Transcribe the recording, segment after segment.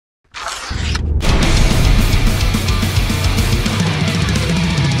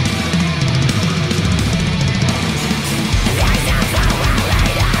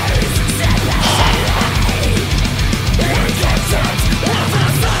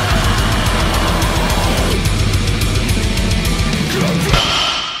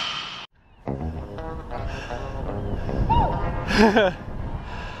Yeah,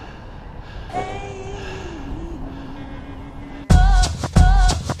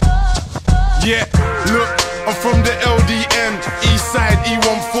 look, I'm from the LDN, East Side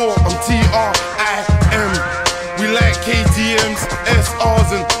E14, I'm TRIM. We like KTMs,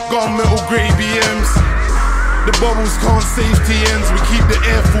 SRs and governmental grey BMs. The bubbles can't save TNs, we keep the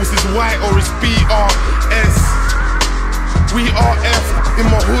Air Forces white or it's BRS. We RF, in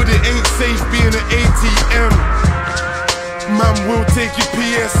my hood it ain't safe being an ATM. Man will take your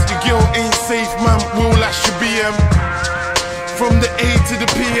PS, your girl ain't safe, man will lash your BM. From the A to the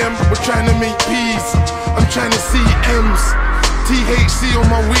PM, we're trying to make P's, I'm trying to see M's. THC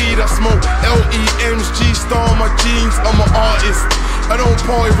on my weed, I smoke LEMs, G-Star on my jeans, I'm an artist. I don't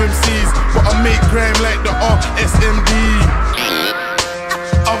party with MCs, but I make grime like the RSMD.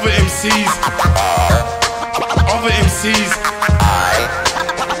 Other MCs, other MCs,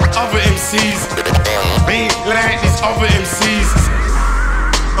 other MCs, ain't like these other MCs.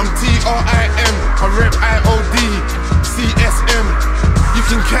 I'm TRIM, I rep IOD, CSM. You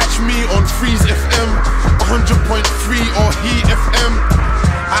can catch me on Freeze FM, 100.3 or He FM.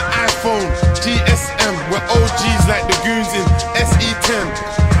 At iPhone, GSM, we're OGs like the goons in SE10.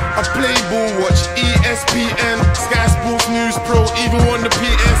 I play ball, watch ESPN, Sky Sports News Pro, even on the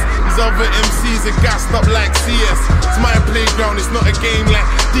PS. These other MCs are gassed up like CS. It's my playground, it's not a game like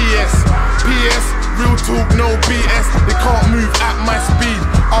DS. PS, real talk, no BS. They can't move at my speed,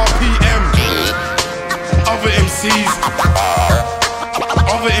 RPM. Other MCs,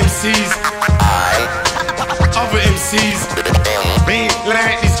 other MCs, other MCs, ain't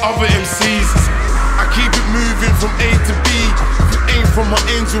like these other MCs. I keep it moving from A to B. If you ain't from my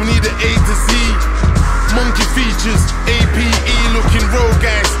ends, you'll need an A to Z. Monkey features, APE looking road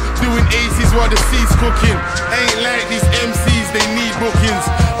guys, doing 80s while the seed's cooking. Ain't like these MCs, they need bookings.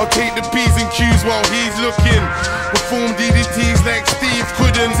 I'll take the P's and Q's while he's looking. Perform DDTs like Steve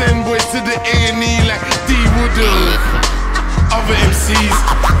couldn't. Send boys to the A&E like D wouldn't. Other MCs,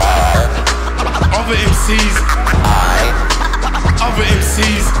 other MCs, other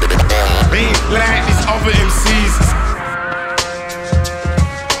MCs, ain't like these other MCs.